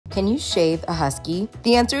Can you shave a husky?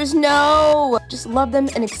 The answer is no! Just love them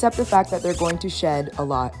and accept the fact that they're going to shed a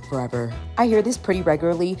lot forever. I hear this pretty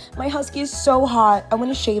regularly. My husky is so hot. I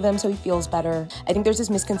want to shave him so he feels better. I think there's this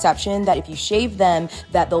misconception that if you shave them,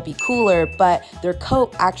 that they'll be cooler, but their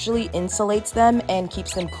coat actually insulates them and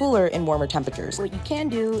keeps them cooler in warmer temperatures. What you can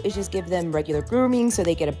do is just give them regular grooming so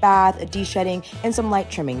they get a bath, a de-shedding, and some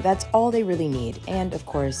light trimming. That's all they really need. And of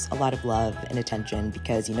course, a lot of love and attention,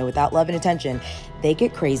 because without love and attention, they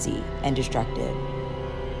get crazy and destructive.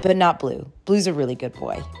 But not Blue. Blue's a really good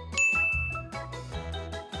boy.